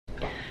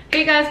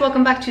Hey guys,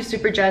 welcome back to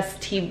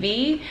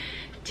superjesstv.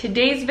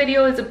 Today's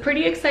video is a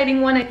pretty exciting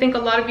one. I think a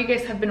lot of you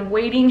guys have been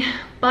waiting,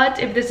 but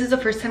if this is the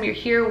first time you're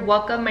here,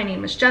 welcome. My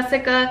name is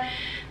Jessica.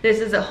 This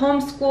is a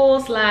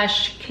homeschool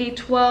slash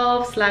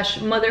K12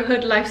 slash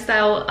motherhood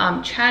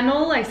lifestyle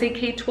channel. I say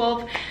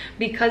K12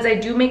 because I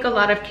do make a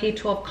lot of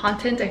K12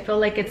 content. I feel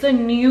like it's a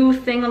new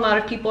thing a lot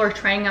of people are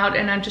trying out,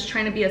 and I'm just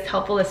trying to be as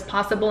helpful as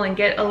possible and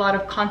get a lot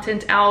of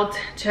content out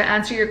to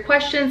answer your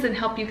questions and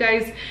help you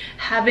guys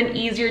have an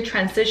easier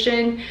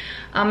transition.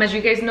 As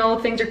you guys know,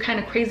 things are kind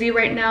of crazy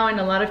right now and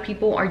a lot of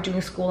people are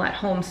doing school at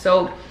home.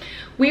 So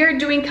we are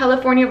doing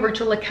California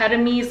virtual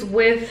academies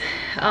with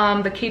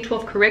the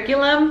K12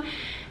 curriculum.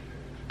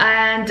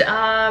 And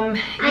yeah,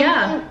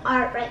 I'm doing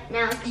art right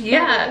now today.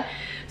 Yeah,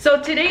 so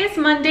today is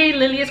Monday.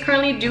 Lily is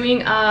currently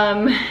doing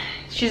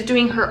she's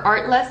doing her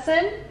art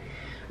lesson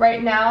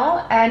right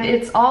now, and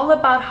it's all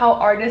about how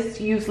artists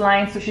use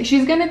lines. So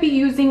she's gonna be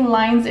using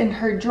lines in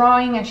her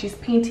drawing and she's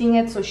painting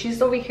it. So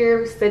she's over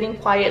here sitting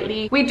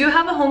quietly. We do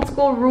have a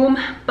homeschool room,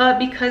 but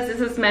because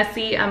this is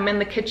messy, I'm in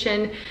the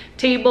kitchen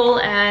table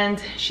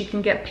and she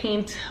can get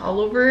paint all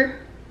over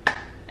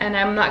and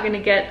I'm not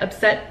gonna get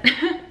upset.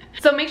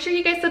 So make sure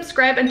you guys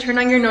subscribe and turn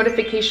on your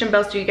notification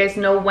bell so you guys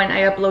know when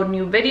I upload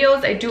new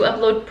videos. I do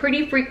upload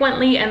pretty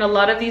frequently and a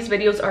lot of these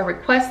videos are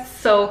requests.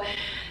 So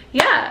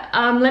yeah,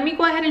 let me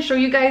go ahead and show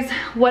you guys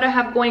what I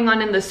have going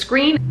on in the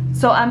screen.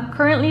 So I'm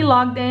currently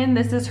logged in.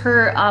 This is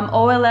her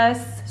OLS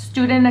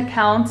student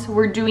account.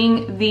 We're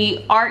doing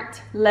the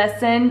art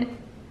lesson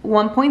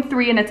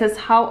 1.3 and it says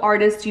how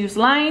artists use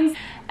lines.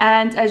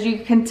 And as you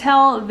can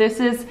tell, this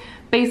is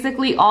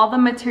basically all the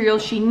material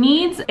she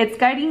needs. It's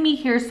guiding me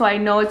here so I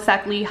know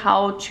exactly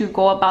how to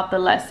go about the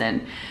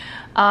lesson.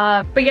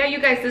 But yeah, you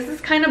guys, this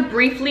is kind of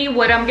briefly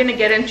what I'm gonna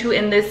get into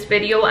in this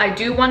video. I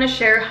do want to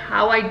share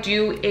how I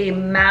do a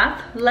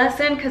math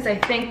lesson because I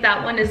think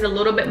that one is a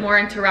little bit more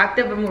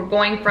interactive and we're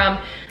going from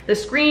the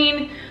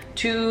screen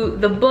to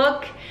the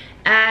book,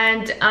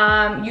 and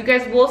you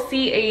guys will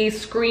see a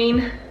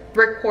screen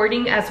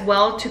recording as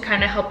well to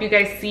kind of help you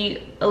guys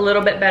see a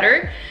little bit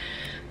better.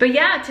 But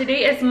yeah,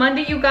 today is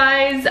Monday, you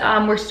guys.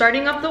 We're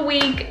starting up the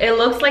week. It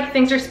looks like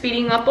things are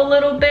speeding up a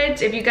little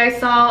bit. If you guys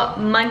saw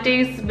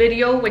Monday's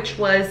video, which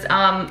was,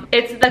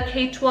 it's the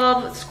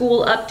K12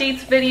 school updates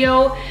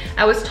video.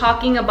 I was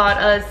talking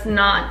about us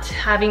not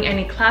having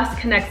any class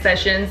connect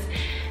sessions.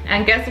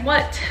 And guess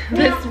what?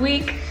 Yeah. This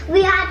week,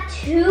 we had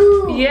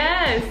 2.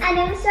 Yes. And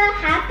I'm so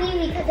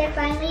happy because I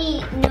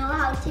finally know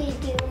how to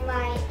do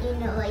my,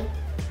 like...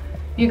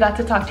 You got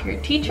to talk to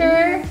your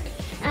teacher.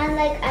 And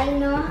like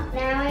now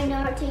I know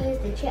how to use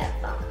the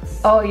chat box.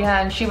 Oh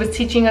yeah, and she was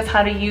teaching us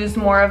how to use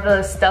more of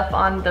the stuff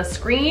on the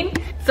screen.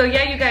 So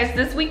yeah, you guys,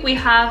 this week we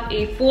have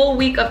a full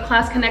week of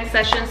Class Connect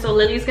sessions. So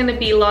Lily's gonna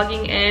be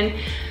logging in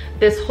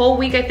this whole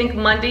week, I think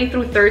Monday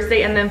through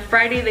Thursday, and then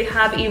Friday they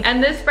have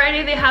this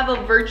Friday they have a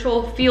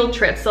virtual field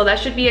trip. So that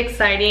should be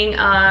exciting.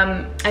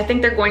 I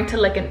think they're going to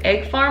like an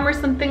egg farm or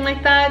something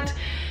like that.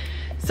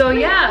 So wait,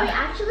 yeah. are we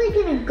actually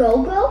gonna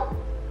go?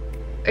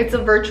 It's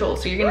a virtual,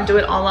 so you're gonna do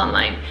it all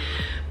online.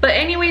 But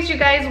anyways, you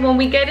guys, when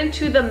we get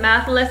into the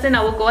math lesson,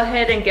 I will go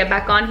ahead and get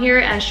back on here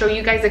and show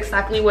you guys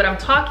exactly what I'm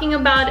talking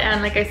about.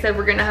 And like I said,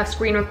 we're gonna have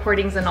screen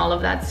recordings and all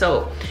of that.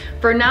 So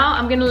for now,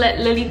 I'm gonna let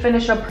Lily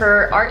finish up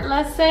her art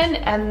lesson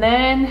and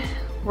then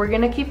we're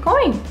gonna keep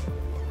going.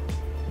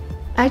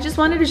 I just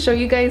wanted to show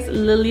you guys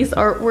Lily's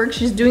artwork.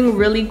 She's doing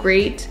really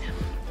great.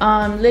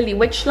 Lily,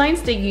 which lines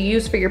did you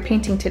use for your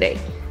painting today?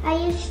 I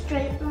use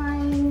straight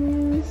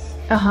lines.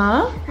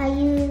 Uh-huh. I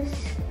use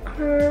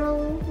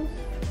curls.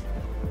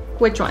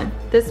 Which one?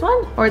 This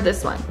one or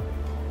this one?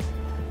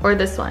 Or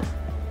this one?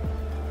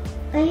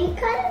 I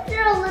kind of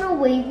did a little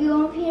wavy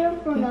up here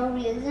for no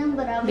reason,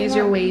 but These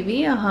are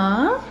wavy,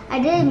 uh-huh. I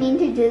didn't mean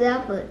to do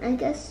that, but I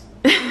guess.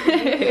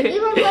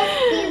 Even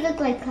these look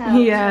like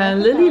clouds. Yeah,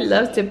 Lily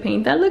loves to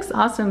paint. That looks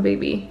awesome,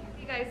 baby.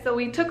 Guys, so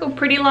we took a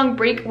pretty long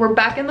break. We're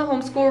back in the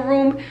homeschool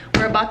room.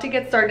 We're about to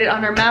get started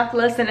on our math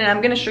lesson, and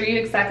I'm going to show you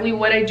exactly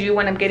what I do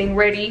when I'm getting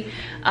ready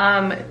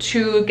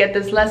to get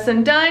this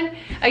lesson done.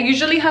 I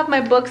usually have my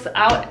books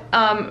out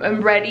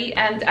and ready,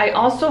 and I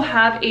also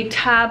have a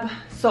tab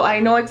so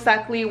I know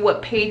exactly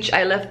what page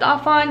I left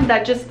off on.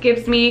 That just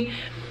gives me,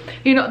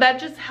 that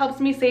just helps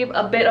me save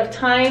a bit of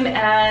time.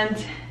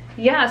 And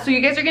yeah, so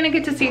you guys are going to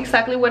get to see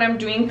exactly what I'm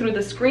doing through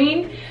the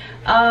screen.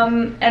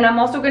 And I'm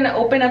also going to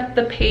open up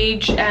the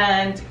page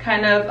and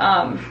kind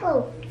of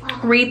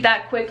read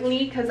that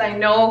quickly because I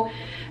know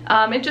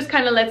it just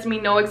kind of lets me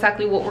know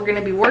exactly what we're going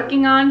to be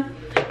working on.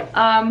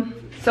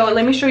 So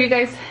let me show you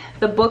guys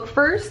the book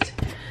first.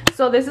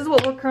 So this is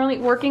what we're currently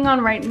working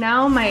on right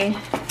now. My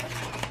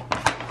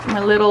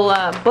little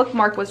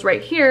bookmark was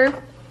right here.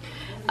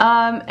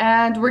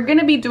 And we're going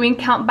to be doing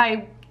count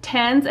by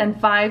 10s and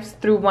 5s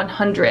through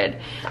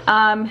 100.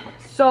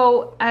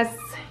 So as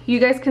you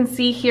guys can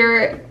see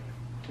here,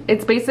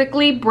 it's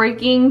basically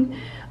breaking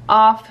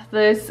off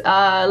this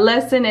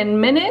lesson in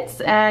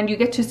minutes, and you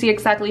get to see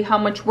exactly how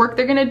much work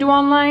they're gonna do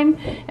online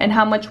and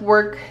how much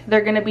work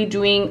they're gonna be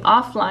doing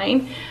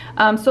offline.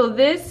 So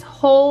this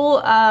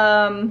whole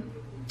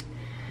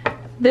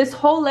This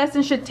whole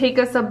lesson should take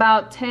us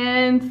about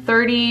 10,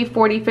 30,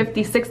 40,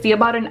 50, 60,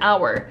 about an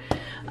hour.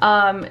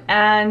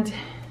 And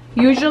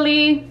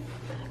usually,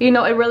 you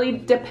know, it really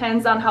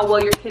depends on how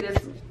well your kid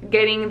is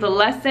getting the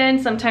lesson.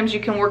 Sometimes you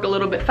can work a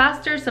little bit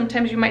faster,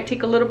 sometimes you might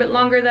take a little bit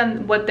longer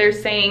than what they're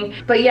saying.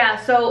 But yeah,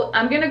 so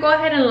I'm gonna go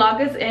ahead and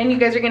log us in. You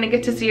guys are gonna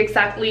get to see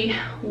exactly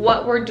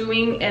what we're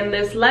doing in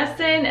this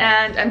lesson,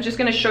 and I'm just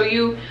gonna show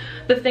you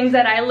the things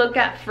that I look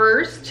at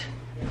first,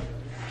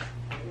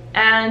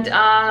 and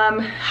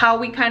how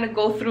we kind of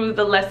go through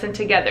the lesson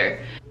together.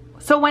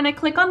 So when I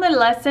click on the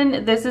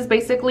lesson, this is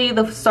basically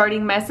the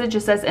starting message.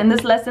 It says, in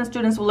this lesson,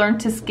 students will learn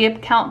to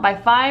skip count by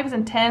 5s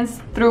and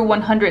 10s through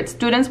 100.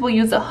 Students will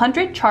use a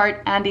 100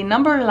 chart and a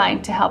number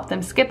line to help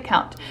them skip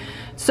count.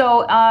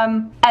 So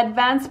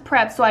advanced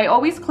prep. So I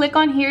always click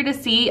on here to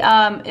see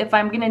if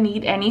I'm gonna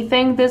need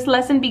anything. This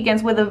lesson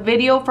begins with a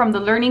video from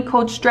the Learning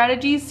Coach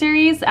Strategies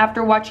series.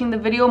 After watching the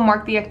video,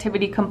 mark the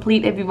activity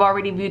complete if you've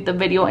already viewed the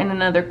video in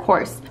another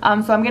course.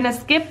 So I'm gonna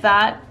skip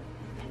that.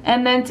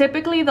 And then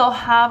typically they'll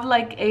have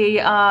like a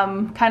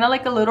kind of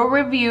like a little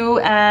review,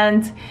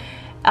 and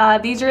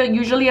these are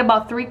usually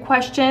about 3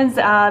 questions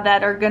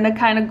that are gonna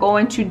kind of go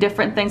into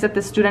different things that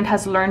the student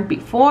has learned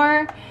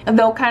before, and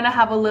they'll kind of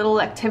have a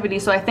little activity.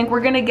 So I think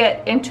we're gonna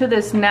get into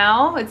this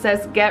now. It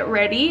says get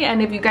ready,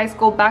 and if you guys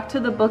go back to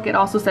the book, it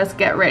also says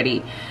get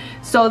ready.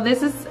 So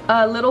this is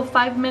a little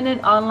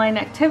 5-minute online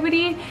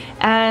activity,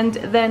 and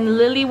then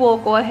Lily will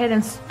go ahead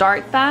and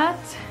start that.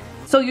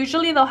 So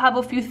usually they'll have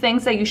a few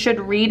things that you should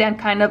read and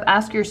kind of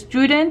ask your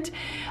student.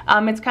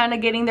 It's kind of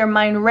getting their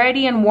mind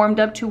ready and warmed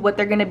up to what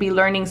they're going to be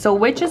learning. So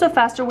which is a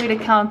faster way to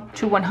count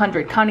to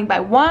 100? Counting by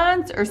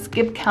ones or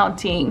skip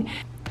counting?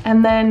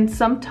 And then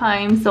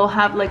sometimes they'll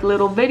have like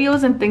little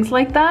videos and things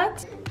like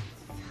that.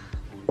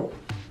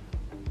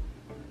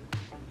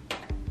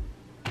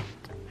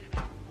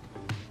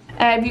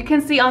 If you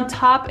can see on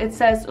top, it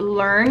says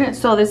learn.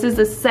 So this is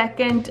the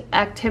second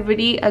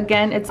activity.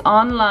 Again, it's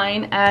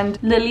online, and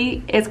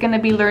Lily is going to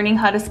be learning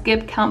how to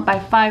skip count by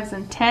 5s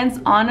and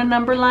 10s on a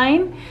number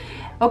line.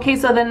 Okay,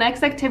 so the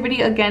next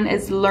activity again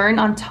is learn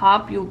on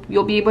top.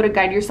 You'll be able to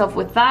guide yourself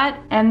with that.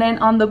 And then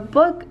on the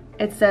book,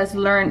 it says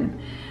learn.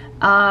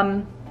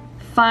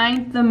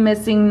 Find the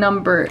missing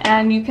number,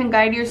 and you can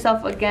guide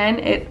yourself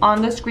again.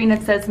 On the screen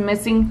it says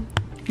missing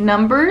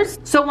numbers.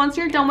 So once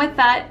you're done with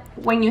that,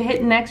 when you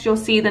hit next, you'll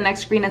see the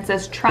next screen. It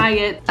says try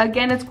it.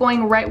 Again, it's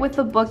going right with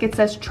the book. It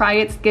says try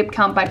it, skip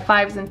count by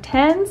 5s and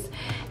 10s.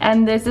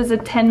 And this is a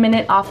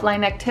 10-minute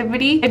offline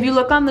activity. If you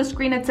look on the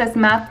screen, it says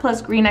math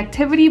plus green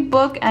activity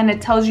book, and it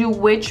tells you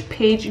which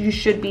page you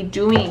should be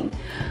doing.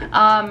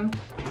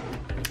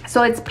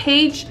 So it's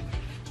page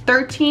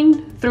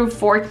 13 through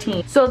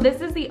 14. So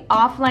this is the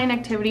offline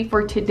activity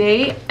for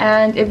today.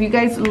 And if you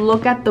guys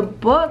look at the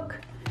book,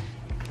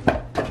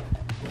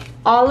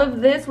 all of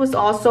this was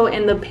also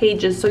in the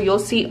pages, so you'll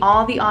see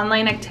all the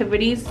online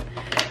activities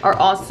are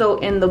also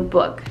in the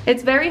book.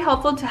 It's very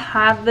helpful to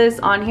have this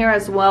on here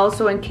as well,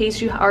 so in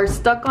case you are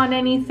stuck on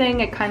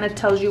anything, it kind of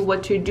tells you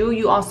what to do.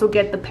 You also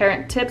get the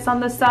parent tips on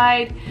the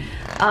side.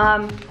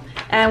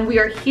 And we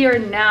are here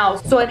now,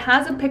 so it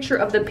has a picture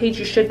of the page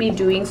you should be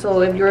doing,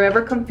 so if you're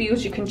ever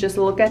confused, you can just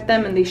look at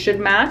them and they should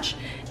match.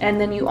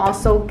 And then you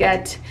also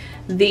get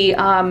the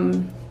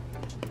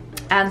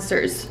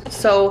answers.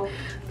 So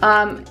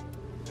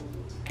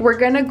we're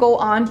gonna go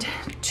on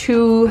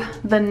to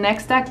the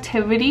next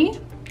activity,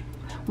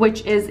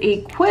 which is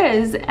a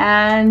quiz,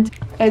 and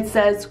it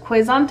says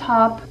quiz on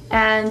top,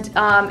 and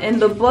in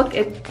the book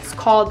it's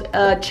called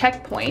a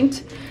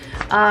checkpoint.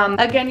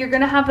 Again, you're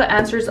gonna have the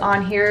answers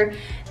on here,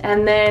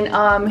 and then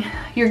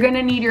you're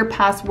gonna need your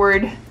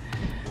password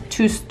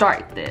to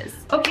start this.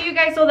 Okay, you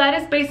guys, so that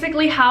is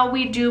basically how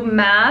we do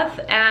math,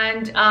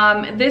 and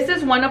this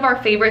is one of our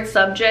favorite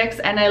subjects,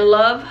 and I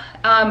love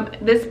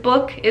this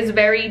book is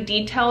very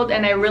detailed,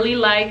 and I really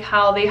like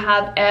how they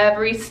have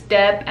every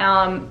step,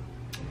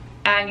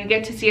 and you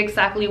get to see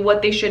exactly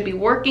what they should be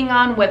working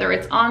on, whether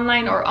it's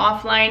online or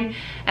offline,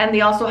 and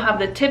they also have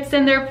the tips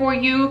in there for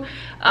you.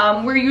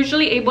 We're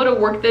usually able to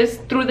work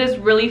through this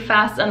really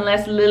fast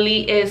unless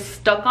Lily is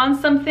stuck on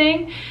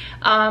something.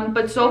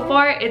 But so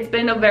far it's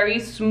been a very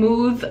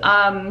smooth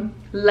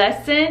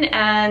lesson,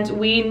 and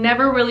we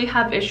never really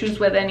have issues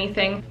with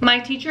anything. My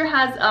teacher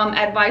has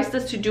advised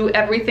us to do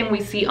everything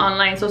we see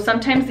online, so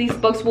sometimes these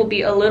books will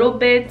be a little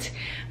bit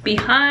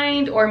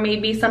behind, or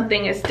maybe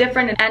something is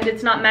different and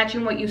it's not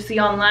matching what you see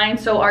online.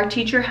 So our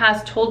teacher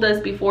has told us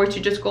before to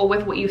just go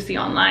with what you see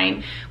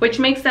online, which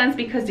makes sense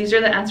because these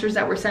are the answers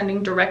that we're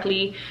sending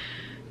directly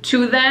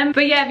to them.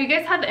 But yeah, if you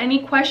guys have any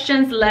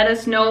questions, let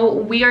us know.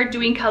 We are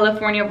doing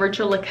California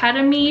Virtual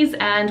Academies,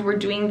 and we're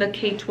doing the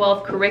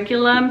K12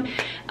 curriculum.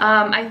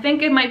 I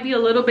think it might be a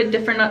little bit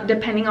different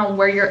depending on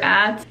where you're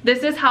at.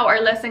 This is how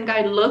our lesson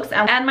guide looks,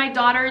 and my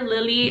daughter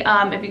Lily,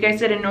 if you guys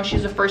didn't know,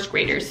 she's a first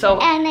grader. So,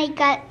 and I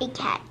got a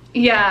cat.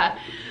 Yeah,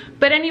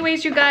 But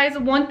anyways, you guys,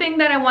 one thing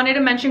that I wanted to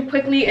mention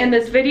quickly in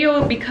this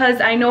video,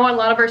 because I know a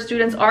lot of our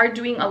students are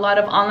doing a lot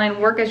of online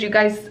work. As you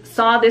guys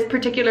saw, this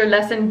particular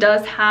lesson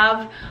does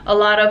have a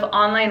lot of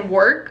online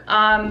work.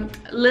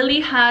 Lily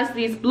has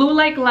these blue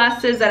light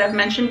glasses that I've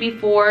mentioned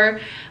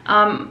before.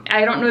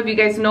 I don't know if you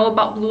guys know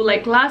about blue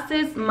light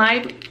glasses.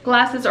 My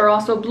glasses are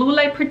also blue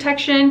light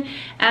protection,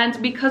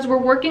 and because we're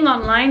working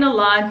online a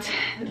lot,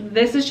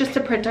 this is just to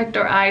protect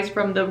our eyes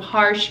from the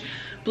harsh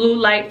blue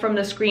light from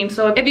the screen.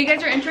 So if you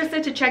guys are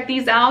interested to check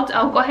these out,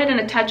 I'll go ahead and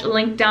attach a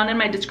link down in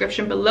my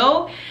description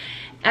below.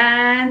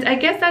 And I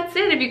guess that's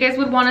it. If you guys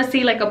would want to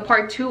see like a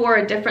part 2 or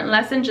a different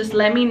lesson, just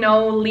let me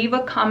know. Leave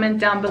a comment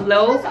down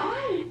below.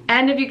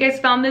 And if you guys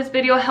found this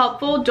video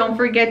helpful, don't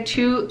forget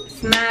to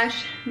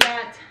smash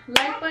that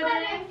like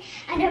button.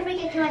 And don't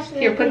forget to watch the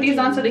Here, put these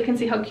on so they can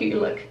see how cute you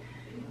look.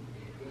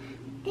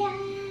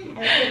 And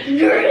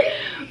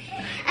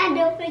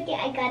don't forget,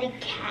 I got a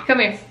cat.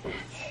 Come here.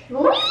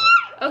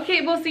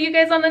 Okay, we'll see you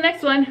guys on the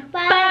next one.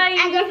 Bye. Bye.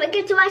 And don't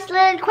forget to watch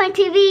Lillies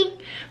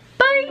K12.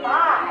 Bye.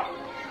 5,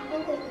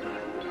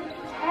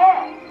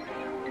 10,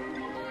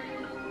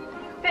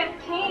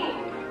 15,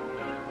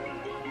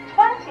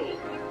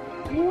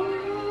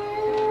 20.